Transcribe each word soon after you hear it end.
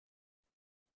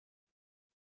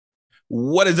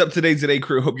What is up today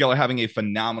crew? Hope y'all are having a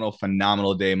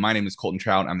phenomenal day. My name is Colton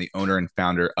Trout. I'm the owner and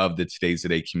founder of the Today's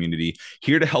Today community,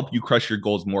 here to help you crush your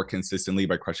goals more consistently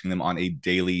by crushing them on a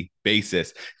daily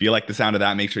basis. If you like the sound of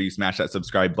that, make sure you smash that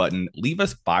subscribe button. Leave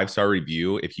us 5-star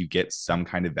review if you get some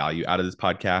kind of value out of this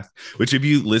podcast, which if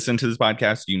you listen to this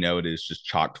podcast, you know it is just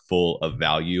chocked full of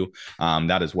value.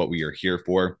 That is what we are here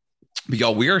for. But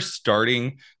y'all, we are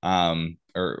starting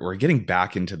or we're getting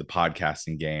back into the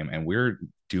podcasting game, and we're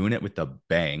doing it with a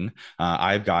bang.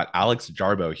 I've got Alex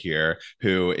Jarbo here,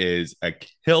 who is a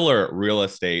killer real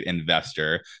estate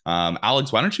investor.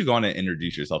 Alex, why don't you go on and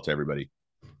introduce yourself to everybody?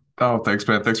 Oh, thanks,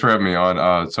 man. Thanks for having me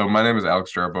on. So my name is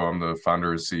Alex Jarbo. I'm the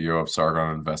founder and CEO of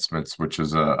Sargon Investments, which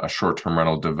is a short-term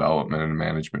rental development and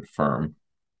management firm.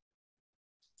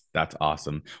 That's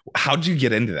awesome. How'd you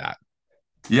get into that?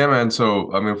 Yeah, man.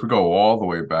 So I mean, if we go all the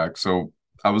way back, so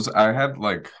I was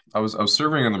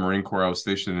serving in the Marine Corps. I was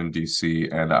stationed in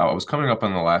DC, and I was coming up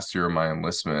on the last year of my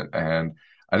enlistment, and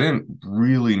I didn't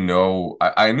really know.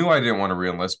 I knew I didn't want to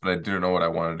reenlist, but I didn't know what I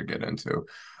wanted to get into.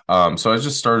 So I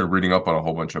just started reading up on a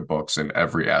whole bunch of books in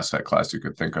every asset class you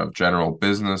could think of, general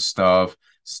business stuff,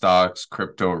 stocks,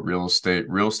 crypto, real estate.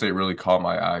 Real estate really caught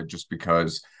my eye just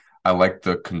because I like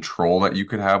the control that you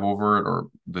could have over it, or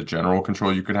the general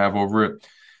control you could have over it,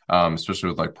 especially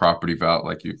with like property value,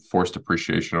 like you forced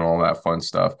appreciation and all that fun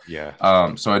stuff.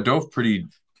 Yeah. So I dove pretty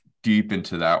deep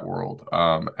into that world.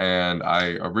 And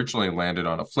I originally landed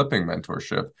on a flipping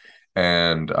mentorship.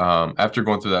 And after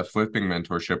going through that flipping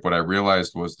mentorship, what I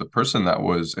realized was the person that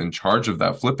was in charge of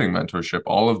that flipping mentorship,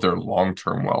 all of their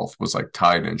long-term wealth was like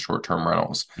tied in short-term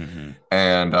rentals. Mm-hmm.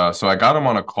 And so I got him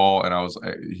on a call, and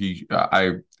he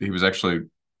was actually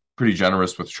pretty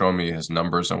generous with showing me his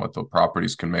numbers and what the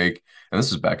properties can make. And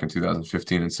this is back in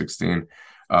 2015 and 16.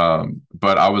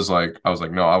 But I was like,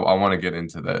 no, I want to get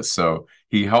into this. So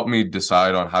he helped me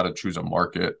decide on how to choose a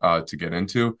market to get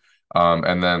into.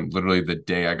 And then literally the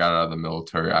day I got out of the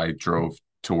military, I drove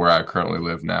to where I currently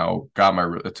live now.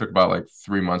 It took about like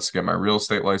 3 months to get my real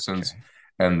estate license. Okay.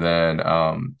 And then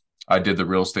I did the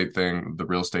real estate thing, the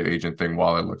real estate agent thing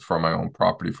while I looked for my own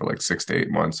property for like 6 to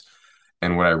 8 months.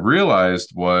 And what I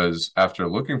realized was after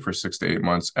looking for 6 to 8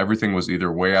 months, everything was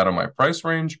either way out of my price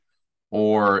range,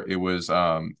 or it was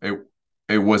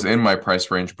in my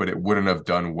price range, but it wouldn't have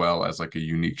done well as like a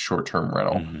unique short-term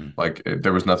rental. Mm-hmm.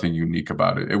 There was nothing unique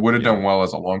about it. It would have Yeah. done well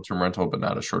as a long-term rental, but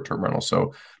not a short-term rental.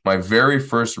 So my very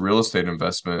first real estate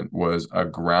investment was a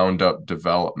ground-up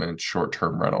development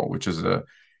short-term rental, which is a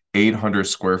 800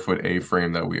 square foot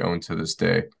A-frame that we own to this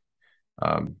day.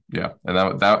 Yeah, and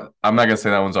that I'm not gonna say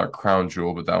that one's our crown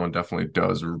jewel, but that one definitely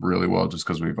does really well just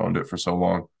because we've owned it for so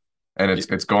long, and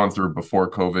it's gone through before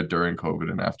COVID, during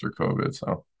COVID, and after COVID.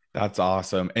 So That's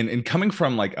awesome. And coming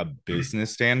from like a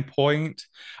business standpoint,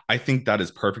 I think that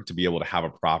is perfect to be able to have a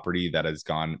property that has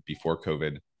gone before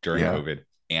COVID, during yeah, COVID,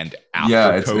 and yeah,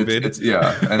 after COVID. it's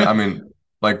yeah, and I mean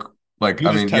like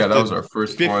You just yeah, that was tested our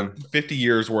first one. 50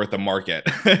 years worth of market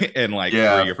in like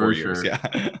Yeah, 3 or 4 years. for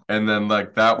Yeah. sure. And then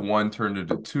like that one turned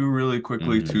into two really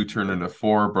quickly, two Mhm. turned into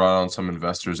four, brought on some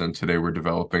investors, and today we're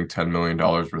developing $10 million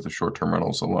worth of short-term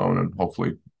rentals alone, and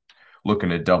hopefully looking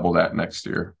to double that next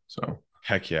year. So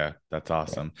Heck yeah, that's yeah.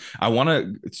 awesome. I want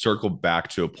to circle back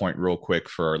to a point real quick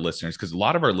for our listeners, because a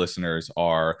lot of our listeners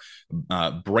are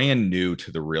brand new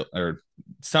to the real, or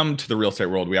some to the real estate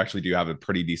world. We actually do have a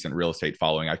pretty decent real estate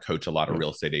following. I coach a lot of Yeah.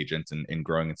 real estate agents in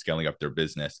growing and scaling up their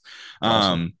business.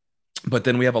 Awesome. Um, but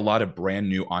then we have a lot of brand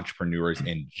new entrepreneurs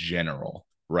in general,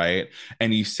 right?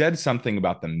 And you said something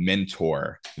about the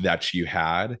mentor that you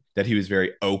had, that he was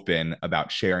very open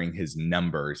about sharing his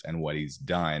numbers and what he's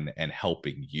done and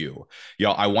helping you.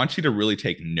 Y'all, I want you to really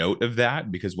take note of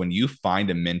that, because when you find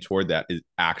a mentor that is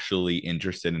actually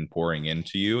interested in pouring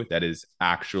into you, that is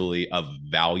actually of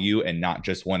value and not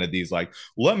just one of these like,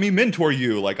 let me mentor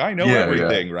you, like I know Yeah, yeah.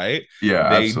 everything, right? Yeah,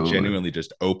 They absolutely. genuinely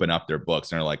just open up their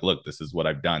books and are like, look, this is what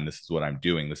I've done, this is what I'm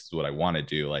doing, this is what I want to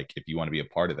do. Like if you want to be a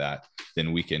part of that,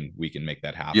 then we can make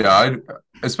that Yeah, happen. I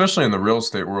especially in the real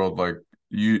estate world,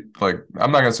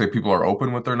 I'm not gonna say people are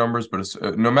open with their numbers, but it's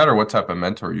no matter what type of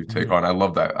mentor you take Mhm. on. I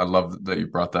love that. I love that you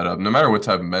brought that up. No matter what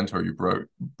type of mentor you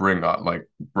bring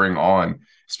on,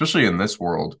 especially in this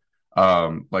world,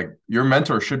 like your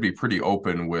mentor should be pretty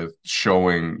open with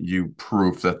showing you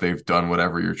proof that they've done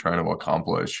whatever you're trying to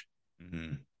accomplish.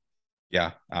 Mhm.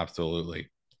 Yeah, absolutely.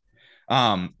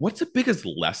 What's the biggest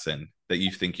lesson that you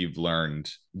think you've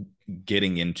learned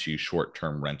getting into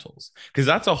short-term rentals? Because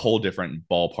that's a whole different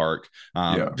ballpark.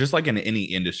 Yeah. Just like in any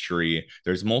industry,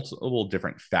 there's multiple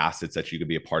different facets that you could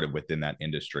be a part of within that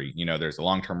industry. You know, there's the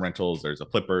long-term rentals, there's the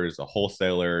flippers, the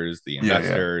wholesalers, the Yeah, yeah.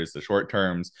 investors, the short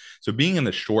terms. So being in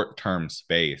the short-term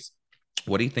space,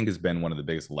 what do you think has been one of the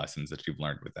biggest lessons that you've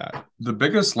learned with that? The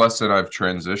biggest lesson I've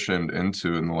transitioned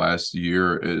into in the last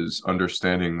year is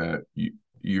understanding that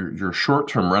your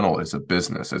short-term rental is a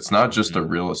business. It's not just a Mm-hmm.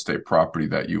 real estate property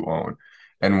that you own.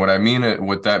 And what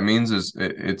that means is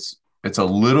it's a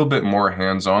little bit more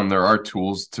hands-on. There are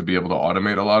tools to be able to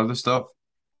automate a lot of the stuff.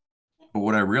 But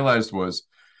what I realized was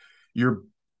your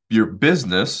your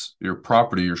business, your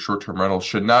property, your short-term rental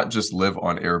should not just live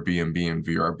on Airbnb and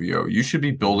VRBO. You should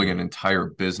be building Mm-hmm. an entire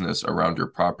business around your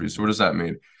property. So what does that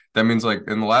mean? That means like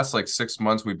in the last like 6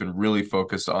 months, we've been really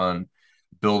focused on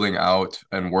building out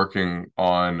and working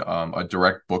on a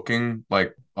direct booking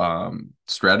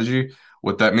strategy.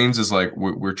 What that means is like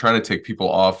we're trying to take people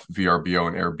off VRBO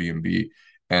and Airbnb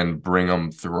and bring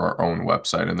them through our own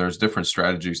website. And there's different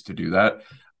strategies to do that.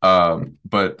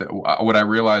 What I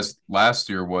realized last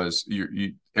year was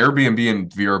Airbnb and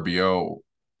VRBO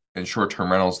and short-term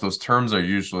rentals, those terms are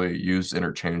usually used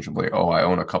interchangeably. Oh, I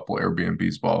own a couple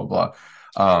Airbnbs, blah, blah,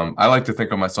 blah. I like to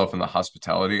think of myself in the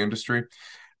hospitality industry,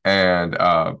 and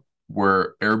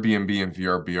where Airbnb and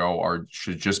VRBO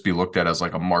should just be looked at as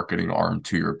like a marketing arm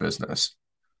to your business.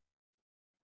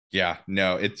 Yeah,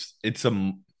 no, it's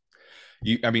a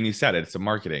you. I mean, you said it. It's a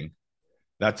marketing.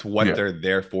 That's what Yeah, they're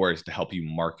there for, is to help you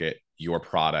market your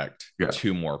product yeah,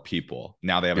 to more people.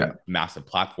 Now they have yeah, a massive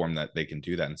platform that they can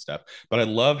do that and stuff. But I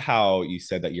love how you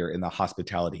said that you're in the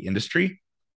hospitality industry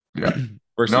yeah.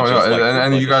 versus No, no, just like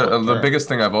and like you a got short the term. biggest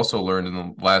thing I've also learned in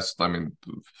the last, I mean,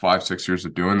 5, 6 years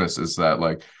of doing this is that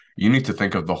like you need to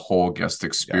think of the whole guest Yeah.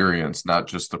 experience, not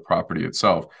just the property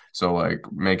itself. So like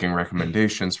making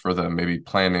recommendations for them, maybe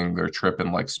planning their trip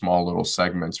in like small little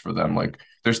segments for them. Mhm. Like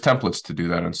there's templates to do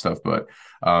that and stuff, but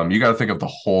you got to think of the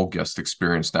whole guest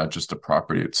experience, not just the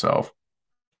property itself.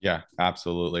 Yeah,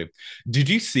 absolutely. Did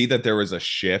you see that there was a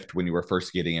shift when you were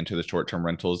first getting into the short-term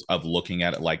rentals of looking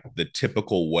at it like the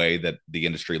typical way that the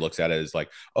industry looks at it is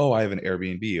like, oh, I have an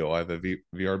Airbnb, oh, I have a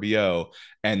VRBO,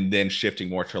 and then shifting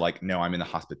more to like, no, I'm in the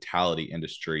hospitality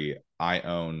industry. I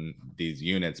own these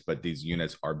units, but these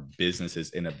units are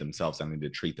businesses in of themselves. I need to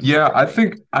treat them Yeah, I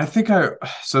differently. think I think I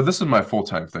so this is my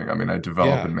full-time thing. I mean, I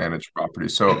develop Yeah. and manage property.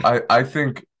 So I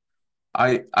think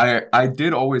I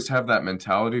did always have that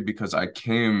mentality because I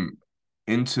came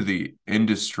into the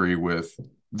industry with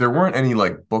there weren't any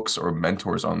like books or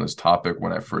mentors on this topic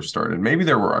when I first started. Maybe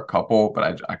there were a couple,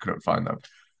 but I couldn't find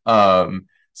them.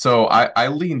 So I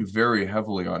leaned very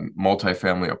heavily on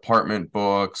multifamily apartment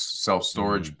books, Mm-hmm.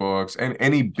 self-storage books, and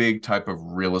any big type of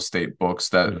real estate books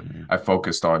that Mm-hmm. I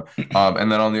focused on.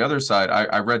 And then on the other side,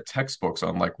 I read textbooks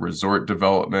on like resort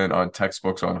development, on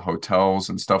textbooks on hotels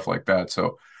and stuff like that.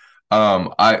 So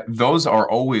I those are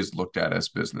always looked at as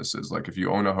businesses. Like if you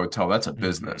own a hotel, that's a Mm-hmm.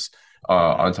 business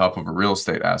Mm-hmm. on top of a real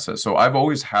estate asset. So I've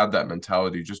always had that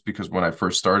mentality just because when I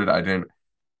first started, I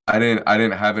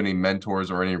didn't have any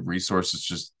mentors or any resources.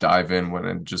 Just dive in when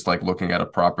and just like looking at a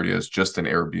property as just an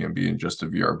Airbnb and just a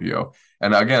VRBO.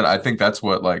 And again, I think that's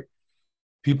what like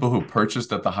people who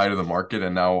purchased at the height of the market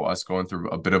and now us going through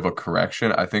a bit of a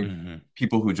correction. I think Mm-hmm.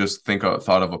 people who just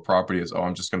thought of a property as, oh,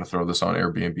 I'm just going to throw this on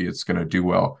Airbnb, it's going to do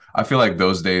well. I feel like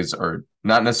those days are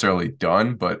not necessarily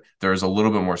done, but there's a little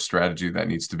bit more strategy that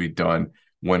needs to be done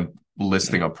when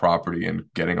listing a property and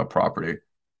getting a property.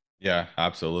 Yeah,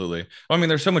 absolutely. Well, I mean,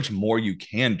 there's so much more you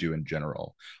can do in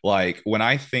general. Like when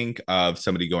I think of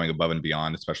somebody going above and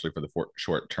beyond, especially for the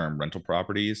short-term rental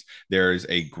properties, there's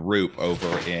a group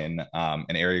over in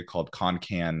an area called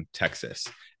Concan, Texas,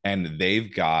 and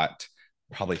they've got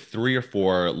probably three or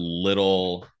four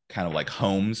little kind of like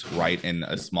homes right in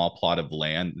a small plot of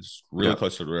land, it's really Yeah.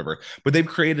 close to the river. But they've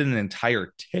created an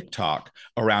entire TikTok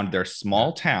around their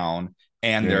small town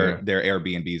and Yeah. their Yeah. their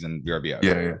Airbnbs and VRBOs.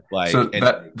 Yeah, yeah. Like, So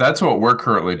and that's what we're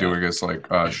currently yeah. doing is like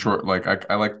short like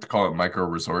I like to call it micro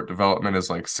resort development is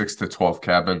like 6 to 12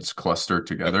 cabins clustered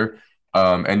Yep. together.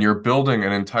 And you're building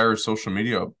an entire social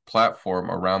media platform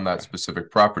around that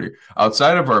specific property.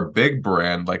 Outside of our big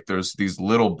brand, like there's these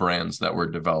little brands that we're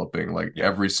developing. Like Yeah.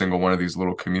 every single one of these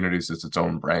little communities is its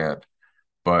own brand.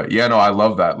 But yeah, no, I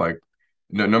love that. Like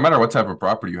no matter what type of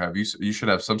property you have, you should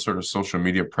have some sort of social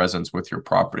media presence with your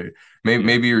property. Yeah.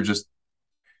 Maybe you're just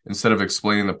instead of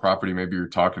explaining the property, maybe you're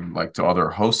talking like to other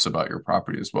hosts about your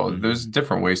property as well. Mm-hmm. There's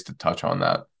different ways to touch on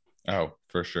that. Oh,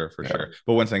 for sure, for Yeah. sure.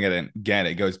 But once again,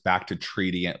 it goes back to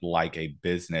treating it like a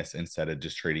business instead of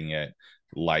just treating it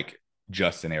like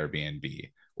just an Airbnb.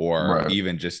 or Right.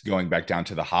 even just going back down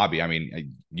to the hobby. I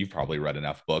mean, you've probably read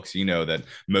enough books. You know that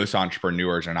most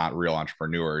entrepreneurs are not real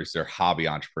entrepreneurs, they're hobby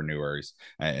entrepreneurs.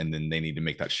 And then they need to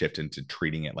make that shift into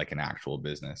treating it like an actual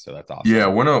business. So that's Yeah,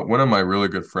 awesome. one of my really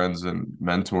good friends and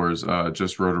mentors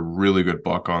just wrote a really good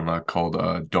book on that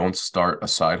called "Don't Start a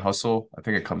Side Hustle." I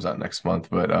think it comes out next month,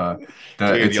 but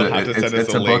Dude, you'll have to send us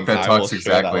it's a a book link. that I will talks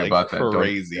share that exactly like about that.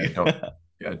 crazy.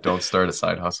 Don't start a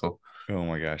side hustle. Oh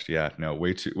my gosh, yeah, no,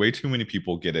 way too many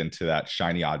people get into that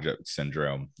shiny object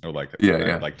syndrome, or like Yeah, I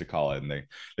yeah. like to call it, and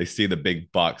they see the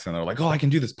big bucks and they're like, oh, I can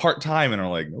do this part time, and they're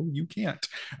like, no, you can't.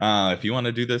 If you want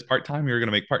to do this part time, you're going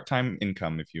to make part time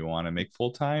income. If you want to make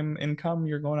full time income,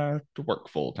 you're going to have to work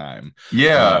full time.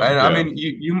 Yeah, and I Yeah.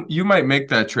 mean, you might make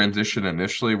that transition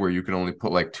initially where you can only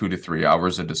put like 2 to 3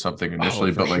 hours into something Oh,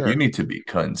 initially, for but like you sure. need to be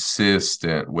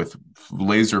consistent with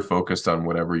laser focused on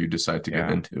whatever you decide to get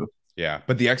Yeah. into. Yeah,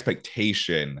 but the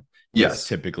expectation is Yes,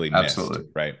 typically missed, absolutely.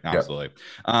 right? Yeah. Absolutely.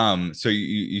 So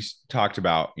you talked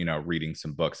about, reading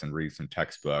some books and reading some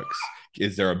textbooks.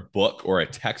 Is there a book or a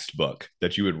textbook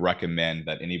that you would recommend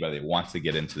that anybody that wants to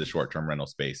get into the short-term rental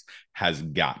space has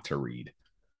got to read?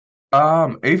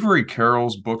 Avery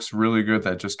Carroll's book's really good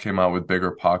that just came out with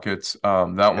Bigger Pockets. That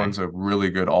Okay. one's a really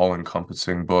good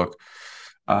all-encompassing book.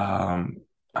 Um,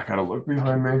 I gotta look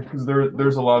behind me because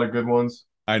there's a lot of good ones.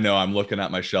 I know I'm looking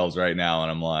at my shelves right now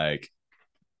and I'm like,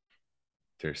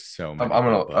 there's so I'm, many I'm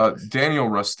gonna good books. Daniel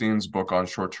Rustein's book on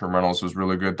short-term rentals was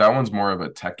really good. That one's more of a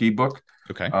techie book,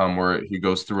 Okay. where he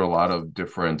goes through a lot of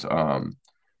different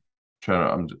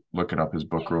I'm looking up his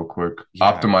book real quick.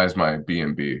 Yeah, Optimize My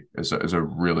B&B is a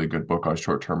really good book on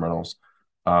short-term rentals.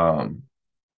 Um,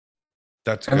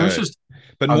 that's and there's good. just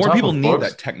But on more top people of need books,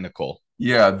 that technical.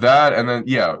 yeah, that and then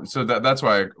yeah, so that's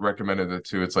why I recommended it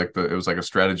too. It's like it was like a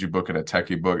strategy book and a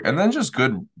techie book, and then just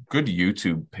good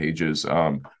YouTube pages.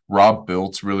 Rob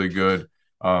Built's really good.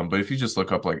 But if you just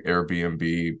look up like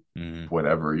Airbnb, Mhm.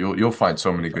 whatever, you'll find so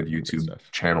You'll many good find some good YouTube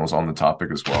stuff. channels on the topic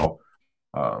as well.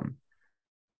 Um,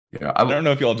 yeah, I don't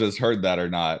know if y'all just heard that or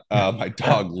not. My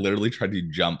dog literally tried to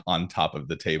jump on top of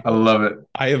the I table. love it.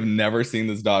 I have never seen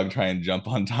this dog try and jump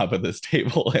on top of this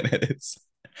table, and it is.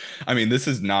 I mean, this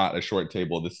is not a short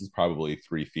table. This is probably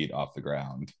 3 feet off the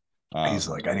ground. He's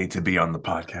Um, like, I need to be on the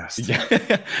podcast.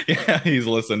 yeah, yeah, he's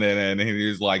listening and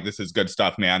he's like, "This is good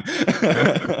stuff, man."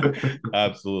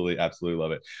 Absolutely, absolutely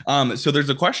love it. So there's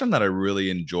a question that I really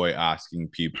enjoy asking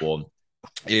people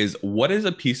is what is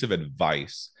a piece of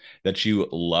advice that you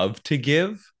love to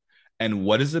give? And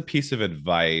what is a piece of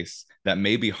advice that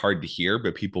may be hard to hear,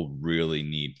 but people really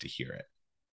need to hear it?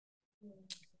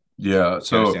 Yeah, You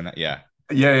so understand that? Yeah.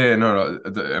 yeah, no,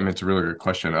 no. I mean, it's a really good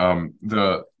question.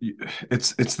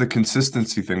 It's the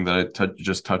consistency thing that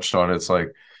just touched on. It's like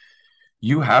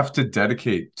you have to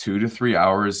dedicate 2 to 3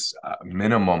 hours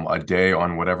minimum a day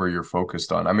on whatever you're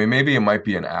focused on. I mean, maybe it might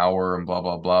be an hour and blah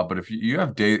blah blah, but if you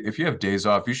have days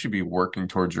off, you should be working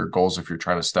towards your goals if you're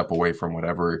trying to step away from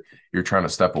whatever you're trying to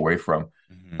step away from.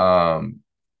 Mhm. Um,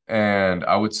 and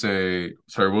I would say,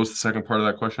 sorry, what was the second part of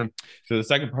that question? So the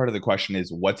second part of the question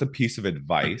is what's a piece of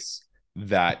advice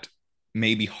that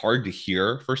may be hard to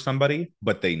hear for somebody,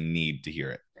 but they need to hear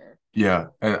it? Yeah,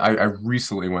 and I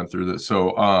recently went through this.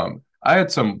 So I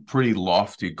had some pretty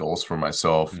lofty goals for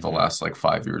myself the Mm-hmm. last like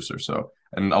 5 years or so.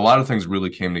 And a lot of things really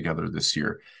came together this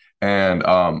year. And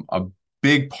a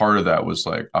big part of that was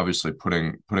like obviously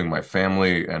putting my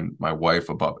family and my wife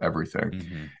above everything.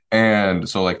 Mm-hmm. And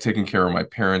so like taking care of my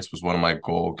parents was one of my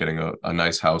goals, getting a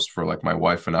nice house for like my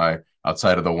wife and I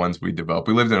outside of the ones we developed.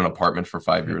 We lived in an apartment for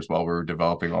 5 years while we were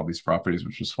developing all these properties,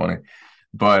 which was funny.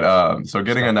 But so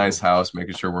getting a nice Respectable. house,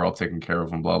 making sure we're all taken care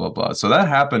of and blah blah blah. So that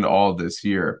happened all this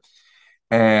year.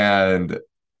 And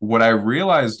what I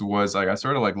realized was like I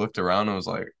sort of like looked around and was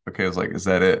like, okay, I was like, is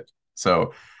that it?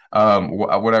 So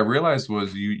what I realized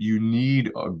was you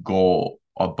need a goal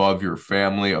above your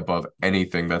family, above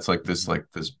anything that's Mm-hmm. like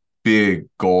this big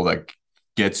goal that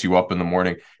gets you up in the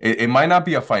morning. It might not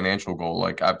be a financial goal.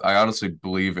 Like I honestly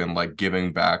believe in like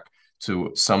giving back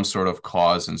to some sort of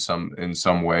cause in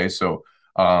some way. So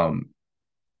um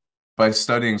by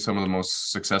studying some of the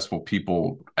most successful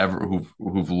people ever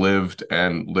who've lived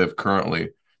and live currently,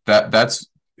 that's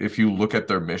if you look at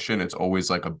their mission, it's always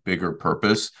like a bigger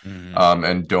purpose, Mm-hmm.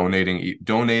 and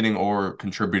donating or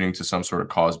contributing to some sort of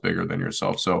cause bigger than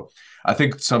yourself. So I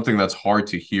think something that's hard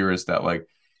to hear is that like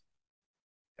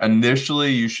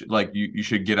initially you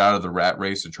should get out of the rat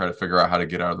race and try to figure out how to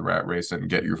get out of the rat race and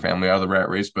get your family out of the rat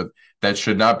race, but that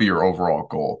should not be your overall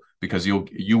goal because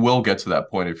you will get to that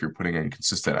point if you're putting in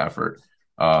consistent effort.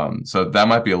 So that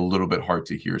might be a little bit hard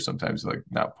to hear sometimes, like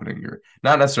not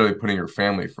necessarily putting your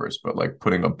family first, but like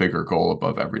putting a bigger goal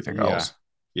above everything Yeah. else.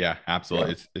 Yeah, Yeah.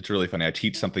 absolutely. It's really funny. I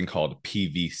teach something called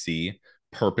PVC,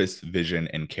 purpose, vision,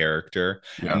 and character.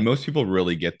 Yeah. And most people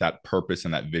really get that purpose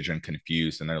and that vision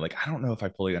confused. And they're like, I don't know if I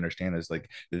fully understand this. Like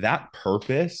that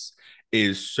purpose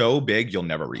is so big, you'll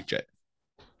never reach it.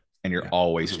 And you're Yeah.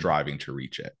 always This is- striving to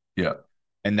reach it. Yeah.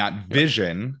 And that Yeah.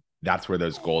 vision, that's where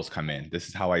those goals come in. This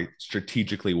is how I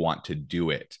strategically want to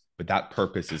do it. But that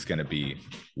purpose is going to be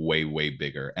way, way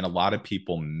bigger. And a lot of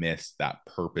people miss that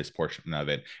purpose portion of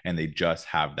it. And they just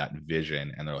have that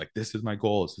vision. And they're like, this is my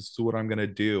goals. This is what I'm going to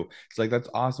do. It's like, that's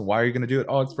awesome. Why are you going to do it?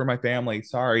 Oh, it's for my family.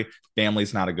 Sorry.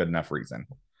 Family's not a good enough reason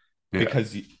Yeah.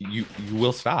 because you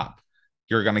will stop.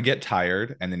 You're going to get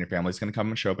tired. And then your family's going to come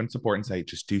and show up and support and say,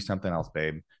 just do something else,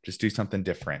 babe. Just do something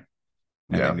different.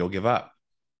 And then Yeah. you'll give up.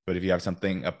 But if you have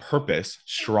something, a purpose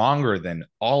stronger than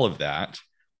all of that,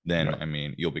 then Yeah. I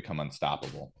mean, you'll become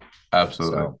unstoppable.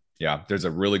 Absolutely. So, yeah, there's a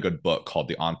really good book called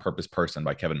The On Purpose Person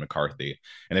by Kevin McCarthy.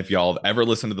 And if y'all have ever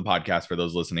listened to the podcast, for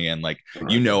those listening in, like,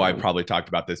 I've probably talked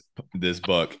about this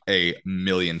book a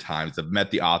million times. I've met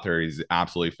the author. He's an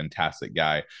absolutely fantastic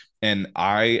guy. And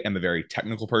I am a very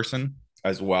technical person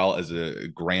as well as a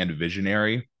grand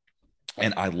visionary.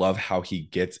 And I love how he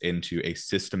gets into a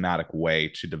systematic way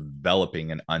to developing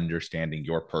and understanding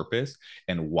your purpose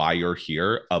and why you're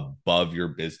here above your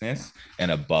business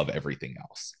and above everything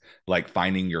else, like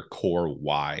finding your core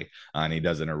why. And he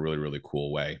does it in a really, really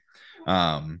cool way.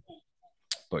 Um,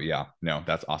 but yeah, no,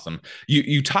 that's awesome.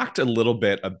 You talked a little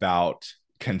bit about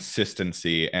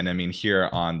consistency, and I mean, here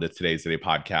on the Today's Today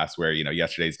podcast, where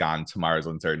yesterday's gone, tomorrow's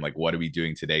uncertain, like what are we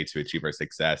doing today to achieve our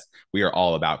success? We are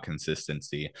all about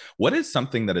consistency. What is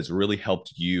something that has really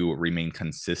helped you remain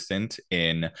consistent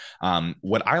in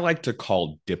what I like to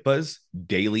call DIPAs,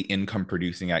 daily income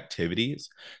producing activities?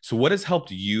 So what has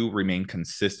helped you remain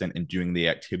consistent in doing the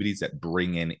activities that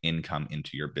bring in income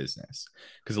into your business?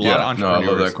 Because a lot of Yeah, no, I love that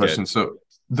entrepreneurs get question. So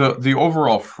the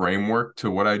overall framework to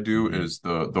what I do Mhm. is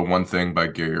the one thing by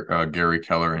Gary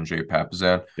Keller and Jay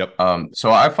Papasan. Yep.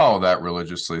 So I follow that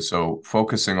religiously. So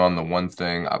focusing on the one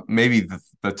thing, maybe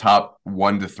the top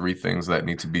 1 to 3 things that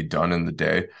need to be done in the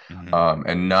day, Mhm.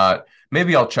 and not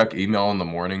maybe I'll check email in the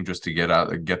morning just to get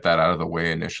that out of the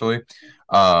way initially.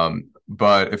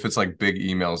 But if it's like big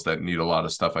emails that need a lot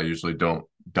of stuff, I usually don't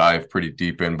dive pretty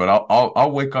deep in. But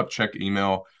I'll wake up, check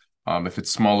email. If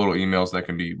it's small little emails that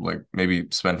can be like maybe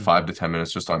spend Mhm. 5 to 10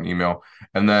 minutes just on email.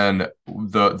 And then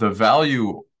the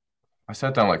value I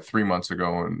sat down like 3 months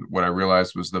ago, and what I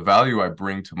realized was the value I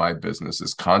bring to my business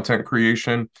is content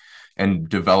creation and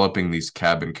developing these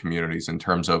cabin communities in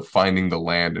terms of finding the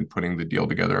land and putting the deal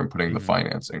together and putting the Mhm.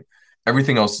 financing.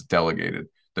 Everything else is delegated.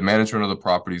 The management of the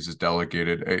properties is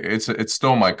delegated. It's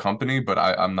still my company, but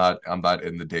I'm not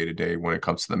in the day to day when it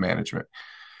comes to the management.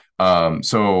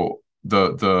 So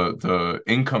the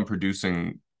income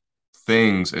producing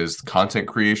things is content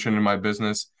creation in my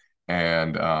business,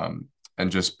 and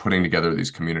just putting together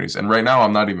these communities. And right now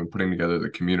I'm not even putting together the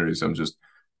communities. I'm just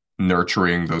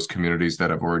nurturing those communities that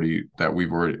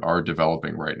we've already are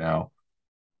developing right now.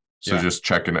 So Yeah. just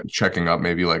checking up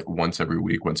maybe like once every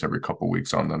week, once every couple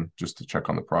weeks on them just to check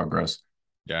on the progress.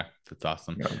 Yeah, that's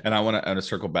awesome. Yeah. And I want to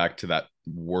circle back to that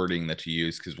wording that you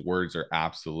use because words are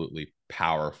absolutely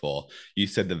powerful. You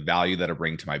said the value that I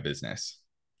bring to my business.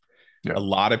 A Yeah.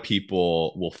 lot of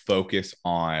people will focus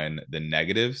on the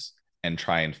negatives and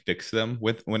try and fix them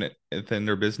within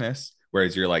their business.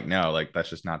 Whereas you're like, no, like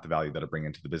that's just not the value that I bring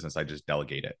into the business. I just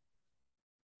delegate it.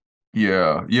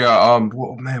 Yeah. Yeah.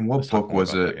 Well, man, Let's what talk book more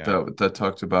was about that. it Yeah. that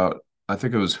talked about? I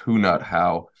think it was Who Not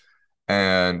How.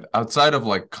 And outside of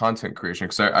like content creation,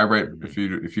 because I write,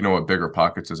 Mhm. if you know what Bigger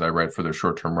Pockets is, I write for their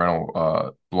short-term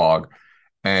rental blog.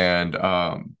 And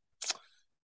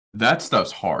that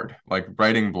stuff's hard. Like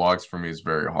writing blogs for me is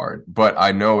very hard, but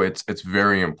I know it's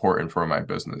very important for my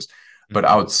business. But Mhm.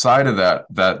 outside of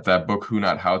that book, Who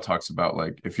Not How, talks about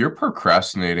like if you're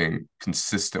procrastinating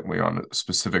consistently on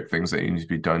specific things that need to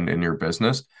be done in your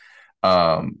business,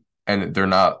 and they're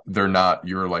not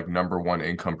your like number one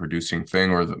income producing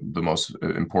thing or the most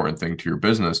important thing to your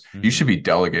business, you should Mhm. be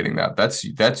delegating that.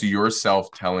 That's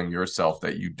yourself telling yourself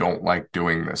that you don't like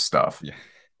doing this stuff. Yeah.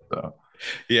 So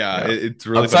Yeah. yeah. It's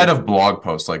really Outside funny. of blog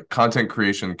posts, like content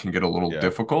creation can get a little Yeah.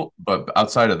 difficult, but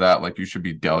outside of that, like you should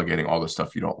be delegating all the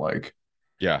stuff you don't like.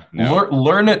 Yeah. No.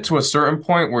 Learn it to a certain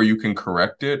point where you can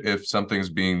correct it if something's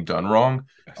being done wrong,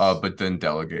 Yes. but then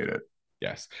delegate it.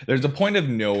 Yes. There's a point of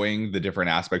knowing the different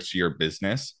aspects to your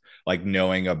business, like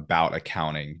knowing about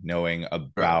accounting, knowing Right.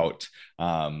 about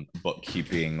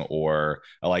bookkeeping, or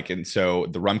like, and so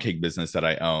the rum cake business that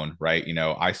I own, right?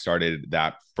 I started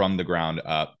that from the ground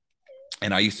up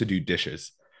and I used to do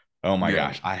dishes. Oh my Yeah.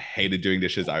 gosh, I hated doing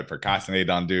dishes. I procrastinated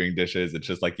on doing dishes. It's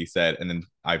just like you said. And then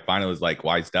I finally was like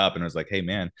wised up and was like, hey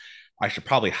man, I should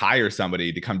probably hire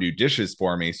somebody to come do dishes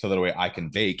for me so that way I can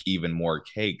bake even more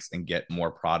cakes and get more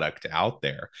product out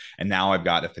there. And now I've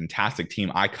got a fantastic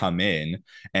team. I come in,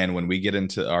 and when we get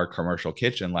into our commercial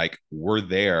kitchen, like we're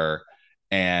there,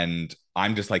 and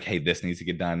I'm just like, hey, this needs to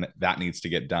get done. That needs to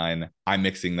get done. I'm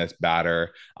mixing this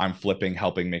batter. I'm flipping,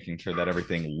 helping, making sure that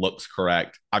everything looks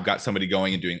correct. I've got somebody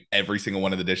going and doing every single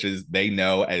one of the dishes. They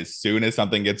know as soon as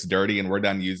something gets dirty and we're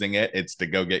done using it, it's to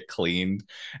go get cleaned.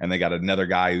 And they got another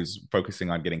guy who's focusing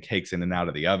on getting cakes in and out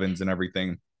of the ovens and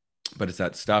everything. But it's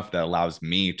that stuff that allows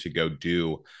me to go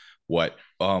do what,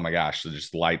 oh my gosh, it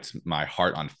just lights my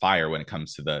heart on fire when it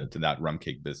comes to that rum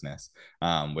cake business,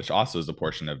 which also is a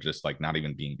portion of just like not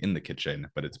even being in the kitchen,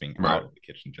 but it's being Right. out of the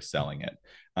kitchen just selling it.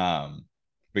 But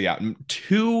yeah,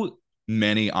 too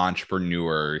many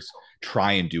entrepreneurs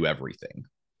try and do everything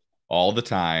all the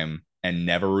time and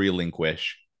never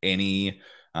relinquish any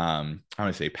I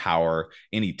want to say power,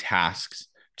 any tasks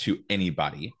to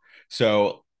anybody.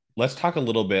 So let's talk a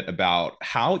little bit about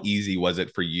how easy was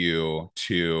it for you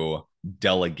to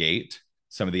delegate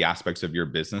some of the aspects of your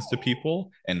business to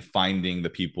people and finding the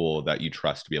people that you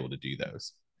trust to be able to do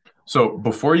those. So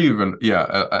before you even,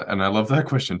 yeah, and I love that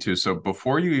question too. So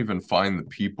before you even find the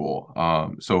people,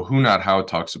 so Who Not How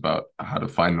talks about how to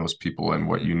find those people and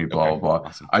what you need, blah, Okay, blah, blah.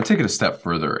 awesome. I take it a step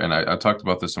further, and I talked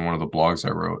about this in one of the blogs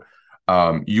I wrote.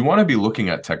 You want to be looking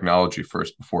at technology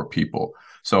first before people.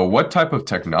 So what type of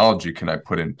technology can I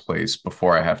put in place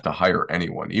before I have to hire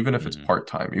anyone, even if it's Mm-hmm.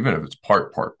 part-time, even if it's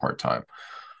part-time?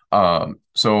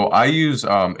 So I use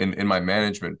in my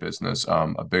management business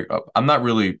a big I'm not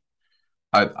really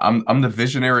I'm the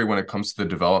visionary when it comes to the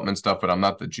development stuff, but I'm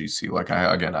not the GC. Like I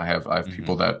have Mm-hmm.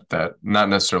 people that not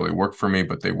necessarily work for me,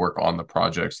 but they work on the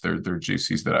projects. They're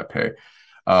GCs that I pay.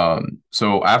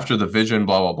 So after the vision,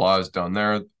 blah blah blah is done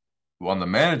there, on the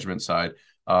management side,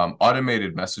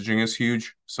 automated messaging is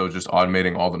huge. So just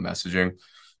automating all the messaging.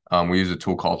 We use a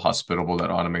tool called Hospitable that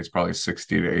automates probably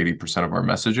 60 to 80% of our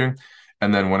messaging.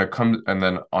 And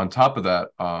then on top of that,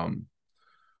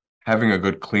 having a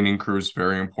good cleaning crew is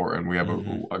very important. We have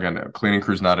Mm-hmm. a cleaning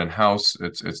crew is not in house.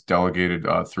 It's delegated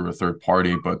through a third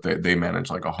party, but they manage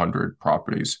like 100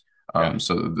 properties. Yeah.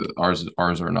 So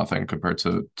ours are nothing compared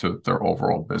to their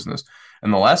overall business.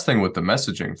 And the last thing with the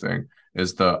messaging thing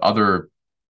is the other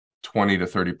 20 to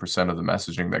 30% of the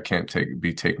messaging that can't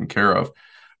be taken care of.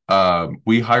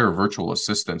 We hire virtual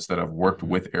assistants that have worked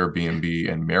Mm-hmm. with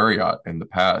Airbnb and Marriott in the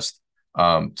past,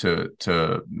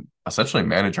 to essentially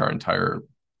manage our entire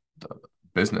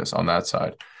business on that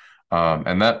side.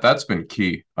 And that's been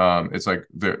key. It's like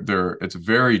it's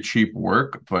very cheap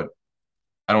work, but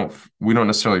we don't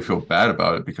necessarily feel bad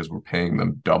about it because we're paying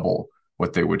them double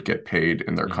what they would get paid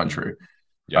in their Mm-hmm. country.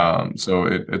 Yeah. So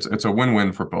it's a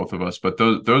win-win for both of us. But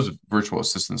those virtual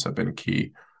assistants have been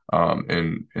key,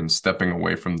 in stepping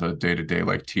away from the day-to-day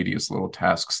like tedious little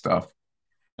task stuff.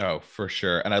 Oh, for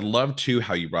sure. And I love too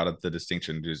how you brought up the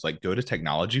distinction is like go to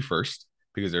technology first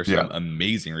because there's some Yeah,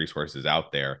 amazing resources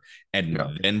out there and yeah,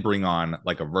 then bring on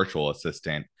like a virtual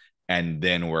assistant and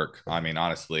then work. I mean,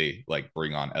 honestly, like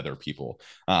bring on other people.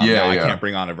 yeah, Now I yeah, can't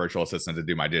bring on a virtual assistant to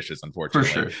do my dishes, for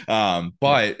unfortunately. sure. Yeah,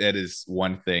 But it is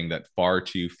one thing that far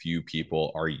too few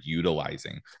people are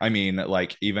utilizing. I mean,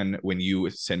 like even when you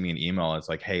send me an email, it's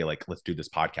like, hey, like let's do this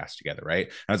podcast together, right?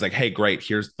 And I was like, hey, great,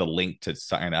 here's the link to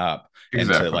sign up and to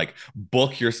exactly. like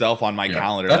book yourself on my Yeah,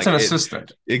 calendar. that's Like an it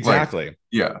assistant. Like, exactly.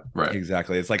 yeah, right,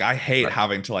 Exactly. It's like I hate right.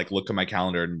 having to like look at my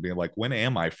calendar and be like, when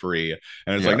am I free?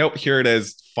 And it's like, Yeah, nope, here it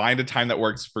is. Find a time that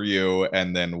works for you,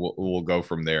 and then we'll go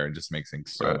from there and just makes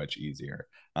things so right. much easier.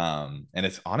 And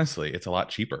it's honestly it's a lot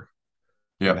cheaper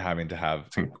than Yeah, having to have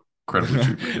it's incredibly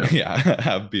cheaper. Yeah. yeah,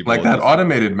 have Like people that just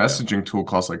automated yeah, messaging tool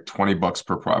costs like $20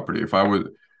 per property.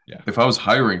 yeah. If I was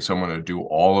hiring someone to do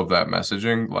all of that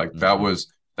messaging, like Hmm.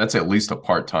 that's at least a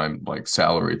part-time like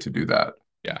salary to do that.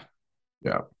 Yeah.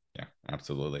 Yeah. Yeah,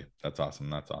 absolutely. That's awesome.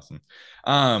 That's awesome.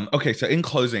 Okay, so in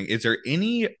closing, is there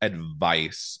any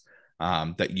advice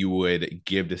that you would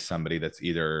give to somebody that's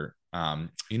either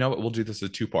you know what, we'll do this as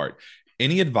a two-part.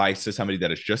 Any advice to somebody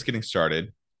that is just getting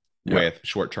started Yeah. with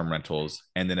short-term rentals,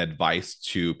 and then advice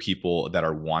to people that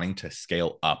are wanting to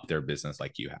scale up their business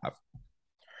like you have?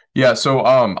 Yeah, so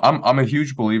I'm a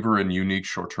huge believer in unique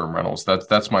short-term rentals.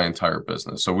 That's my entire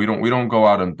business. So we don't go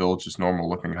out and build just normal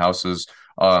looking houses.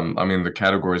 I mean the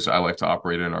categories I like to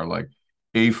operate in are like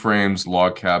A-frames,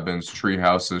 log cabins, tree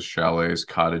houses, chalets,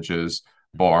 cottages,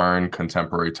 barn,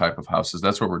 contemporary type of houses.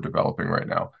 That's what we're developing right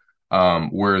now.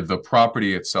 Where the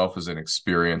property itself is an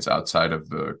experience outside of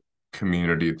the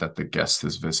community that the guest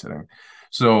is visiting.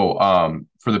 So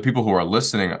for the people who are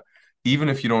listening, even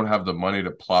if you don't have the money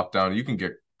to plop down, you can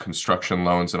get construction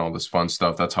loans and all this fun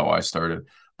stuff. That's how I started.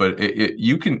 But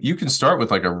you can start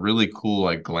with like a really cool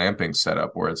like glamping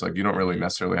setup where it's like you don't really Mhm.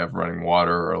 necessarily have running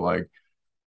water or like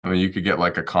I mean you could get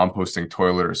like a composting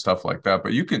toilet or stuff like that.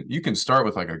 But you can start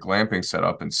with like a glamping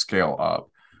setup and scale up.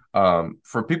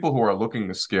 For people who are looking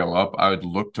to scale up, I would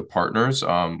look to partners.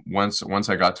 Once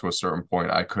I got to a certain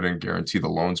point, I couldn't guarantee the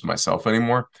loans myself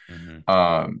anymore.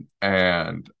 Mhm.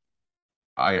 And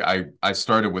I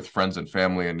started with friends and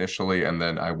family initially, and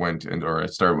then I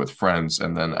started with friends,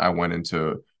 and then I went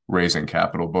into raising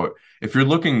capital. But if you're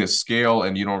looking to scale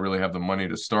and you don't really have the money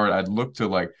to start, I'd look to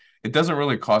like it doesn't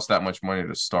really cost that much money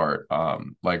to start.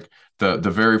 Like the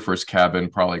very first cabin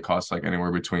probably costs like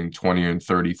anywhere between 20 and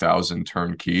 30,000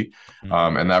 turnkey.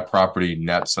 Mhm. And that property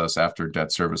nets us after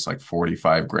debt service like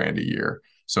 45 grand a year.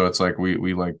 So it's like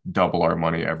we like double our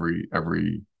money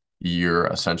every year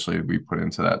essentially we put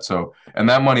into that. So and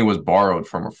that money was borrowed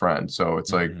from a friend. So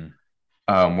it's like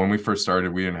Mhm. when we first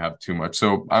started, we didn't have too much.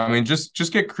 So I mean,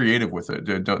 just get creative with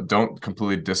it. Don't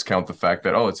completely discount the fact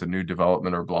that oh, it's a new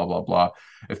development or blah blah blah.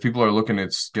 If people are looking to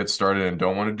get started and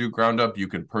don't want to do ground up, you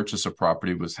can purchase a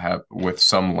property with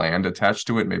some land attached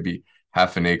to it, maybe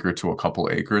half an acre to a couple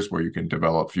acres, where you can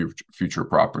develop future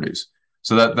properties.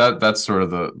 So that's sort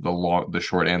of the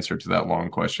short answer to that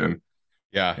long question.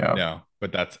 Yeah, Yeah. no,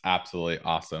 but that's absolutely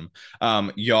awesome.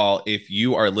 Y'all, if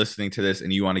you are listening to this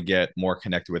and you want to get more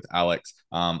connected with Alex,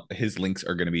 his links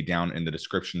are going to be down in the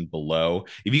description below.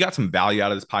 If you got some value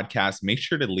out of this podcast, make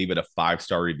sure to leave it a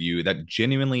 5-star review. That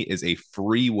genuinely is a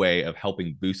free way of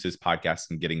helping boost this podcast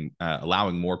and getting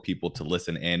allowing more people to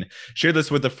listen in. Share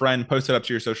this with a friend, post it up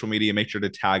to your social media. Make sure to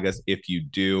tag us if you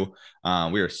do.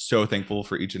 We are so thankful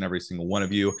for each and every single one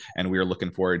of you, and we are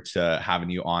looking forward to having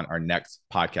you on our next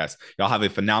podcast. Y'all have a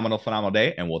phenomenal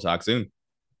day, and we'll talk soon.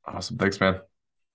 Awesome. Thanks, man.